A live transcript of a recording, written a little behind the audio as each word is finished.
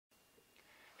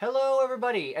Hello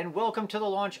everybody, and welcome to the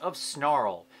launch of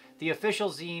Snarl, the official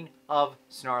zine of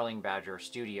Snarling Badger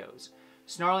Studios.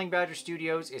 Snarling Badger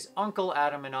Studios is Uncle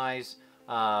Adam and I's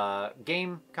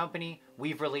game company.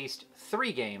 We've released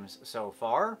 3 games so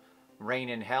far: Rain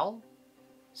in Hell,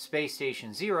 Space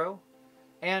Station Zero,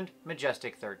 and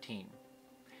Majestic 13.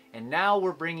 And now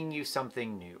we're bringing you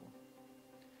something new.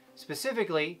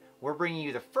 Specifically, we're bringing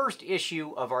you the first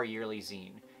issue of our yearly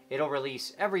zine. It'll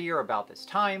release every year about this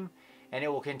time, and it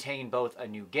will contain both a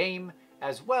new game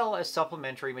as well as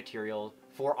supplementary material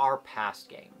for our past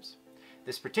games.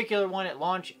 This particular one at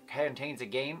launch contains a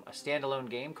standalone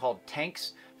game called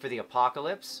Tanks for the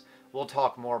Apocolypse. We'll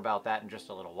talk more about that in just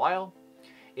a little while.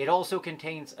 It also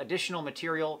contains additional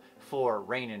material for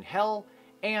Rain in Hell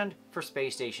and for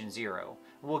Space Station Zero.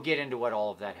 We'll get into what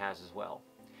all of that has as well.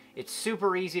 It's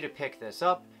super easy to pick this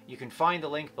up. You can find the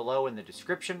link below in the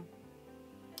description.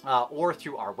 Or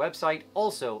through our website,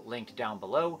 also linked down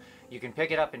below. You can pick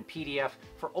it up in PDF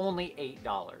for only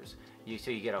 $8.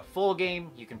 So you get a full game,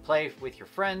 you can play with your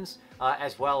friends,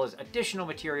 as well as additional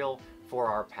material for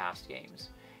our past games.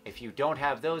 If you don't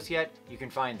have those yet, you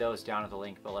can find those down at the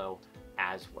link below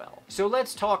as well. So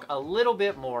let's talk a little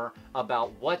bit more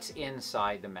about what's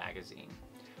inside the magazine.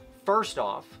 First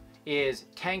off is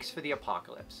Tanks for the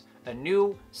Apocolypse, a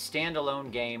new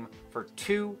standalone game for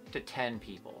 2 to 10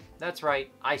 people. That's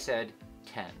right, I said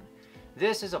 10.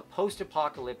 This is a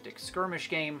post-apocalyptic skirmish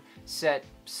game set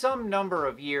some number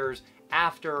of years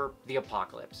after the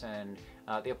apocalypse. And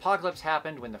the apocalypse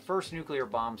happened when the first nuclear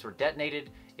bombs were detonated,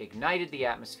 ignited the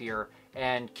atmosphere,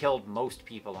 and killed most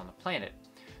people on the planet.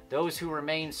 Those who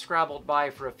remained scrabbled by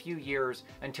for a few years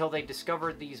until they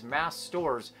discovered these mass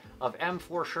stores of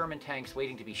M4 Sherman tanks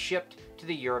waiting to be shipped to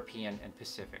the European and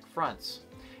Pacific fronts.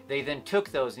 They then took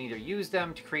those and either used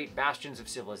them to create bastions of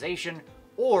civilization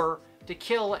or to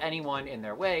kill anyone in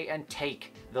their way and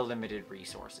take the limited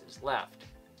resources left.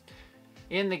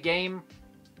 In the game,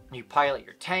 you pilot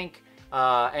your tank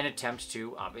and attempt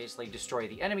to obviously destroy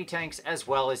the enemy tanks as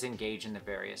well as engage in the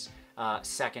various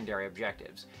secondary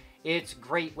objectives. It's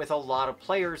great with a lot of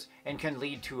players and can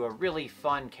lead to a really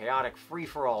fun, chaotic,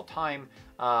 free-for-all time,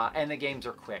 and the games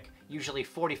are quick, usually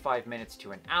 45 minutes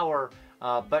to an hour,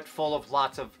 but full of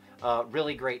lots of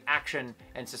really great action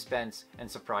and suspense and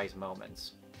surprise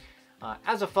moments.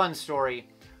 As a fun story,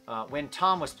 when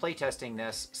Tom was playtesting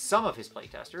this, some of his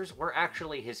playtesters were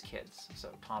actually his kids. So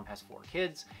Tom has 4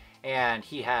 kids, and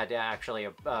he had actually,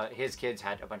 his kids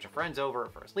had a bunch of friends over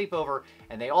for a sleepover,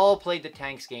 and they all played the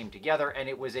Tanks game together, and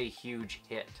it was a huge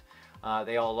hit.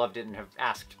 They all loved it and have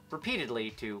asked repeatedly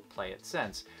to play it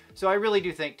since. So I really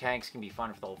do think Tanks can be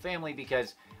fun for the whole family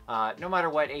because no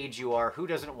matter what age you are, who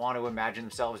doesn't want to imagine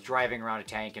themselves driving around a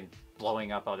tank and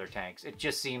blowing up other tanks? It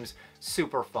just seems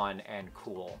super fun and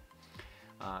cool.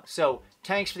 So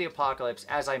Tanks for the Apocolypse,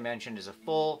 as I mentioned, is a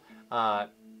full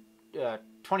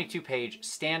 22-page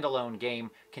standalone game.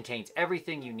 Contains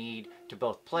everything you need to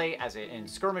both play in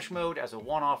skirmish mode as a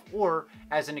one-off or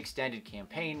as an extended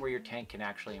campaign where your tank can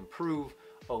actually improve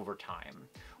over time.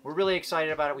 We're really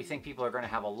excited about it. We think people are going to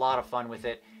have a lot of fun with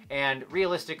it. And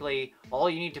realistically, all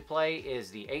you need to play is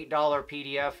the $8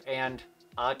 PDF and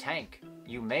a tank.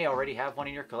 You may already have one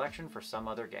in your collection for some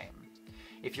other game.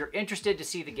 If you're interested to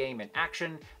see the game in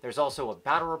action, there's also a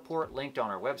battle report linked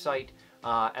on our website.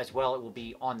 As well, it will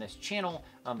be on this channel,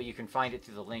 but you can find it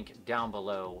through the link down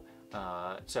below,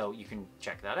 so you can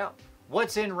check that out.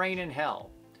 What's in Rain in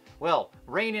Hell? Well,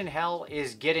 Rain in Hell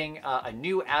is getting a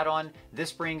new add-on.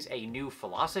 This brings a new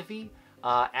philosophy,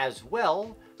 as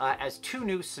well as 2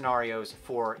 new scenarios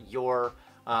for your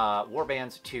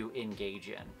warbands to engage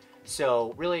in.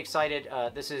 So really excited.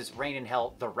 This is Rain in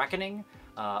Hell, The Reckoning.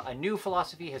 A new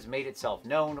philosophy has made itself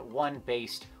known, one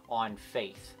based on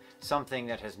faith. Something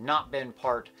that has not been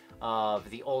part of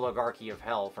the oligarchy of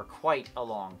hell for quite a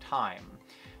long time.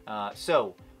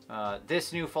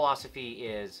 This new philosophy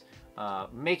is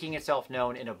making itself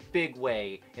known in a big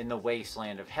way in the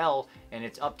wasteland of hell, and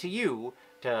it's up to you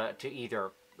to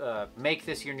either make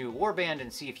this your new warband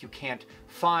and see if you can't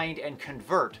find and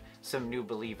convert some new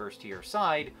believers to your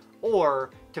side, or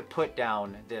to put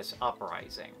down this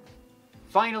uprising.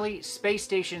 Finally, Space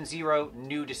Station Zero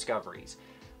New Discoveries.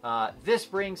 This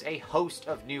brings a host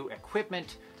of new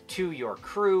equipment to your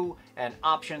crew and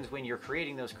options when you're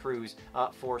creating those crews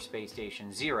for Space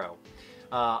Station Zero.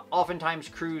 Oftentimes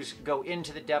crews go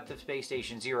into the depth of Space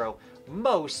Station Zero.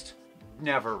 Most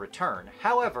never return.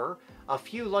 However, a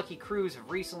few lucky crews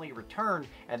have recently returned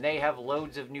and they have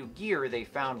loads of new gear they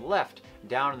found left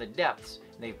down in the depths.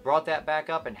 They've brought that back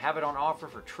up and have it on offer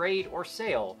for trade or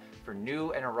sale for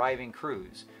new and arriving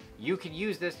crews. you can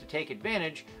use this to take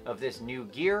advantage of this new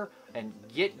gear and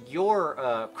get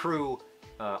your crew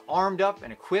armed up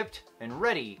and equipped and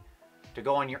ready to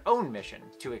go on your own mission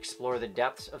to explore the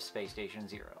depths of Space Station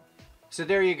Zero. So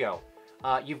there you go.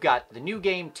 You've got the new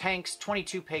game Tanks,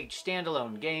 22-page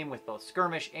standalone game with both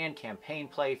skirmish and campaign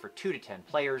play for 2 to 10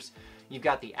 players. You've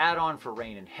got the add-on for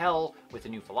Rain and Hell with a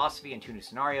new philosophy and 2 new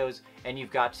scenarios. And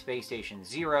you've got Space Station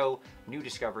Zero, new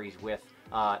discoveries with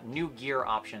new gear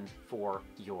options for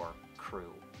your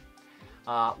crew.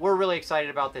 We're really excited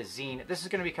about this zine. This is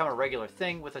going to become a regular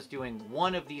thing with us doing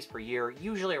one of these per year,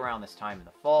 usually around this time in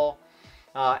the fall.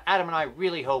 Adam and I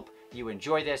really hope you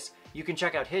enjoy this. You can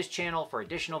check out his channel for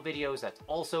additional videos. That's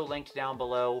also linked down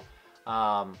below.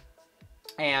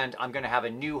 And I'm going to have a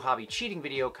new hobby cheating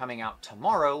video coming out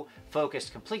tomorrow,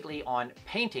 focused completely on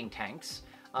painting tanks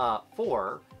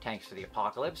for Tanks for the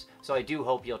Apocalypse. So I do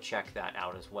hope you'll check that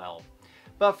out as well.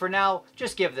 But for now,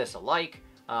 just give this a like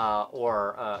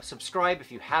or subscribe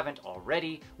if you haven't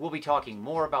already. We'll be talking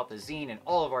more about the zine and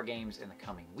all of our games in the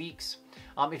coming weeks.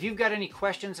 If you've got any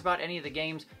questions about any of the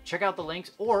games, check out the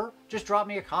links or just drop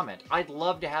me a comment. I'd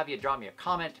love to have you drop me a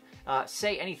comment.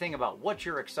 Say anything about what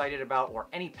you're excited about or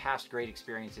any past great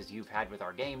experiences you've had with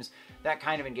our games. That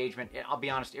kind of engagement, I'll be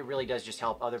honest, it really does just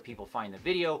help other people find the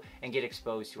video and get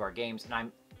exposed to our games, and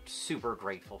I'm super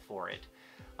grateful for it.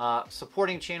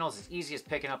 Supporting channels is easy as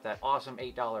picking up that awesome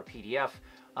 $8 PDF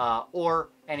or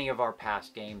any of our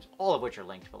past games, all of which are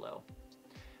linked below.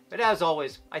 But as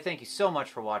always, I thank you so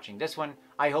much for watching this one.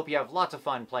 I hope you have lots of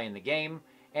fun playing the game,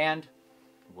 and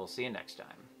we'll see you next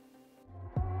time.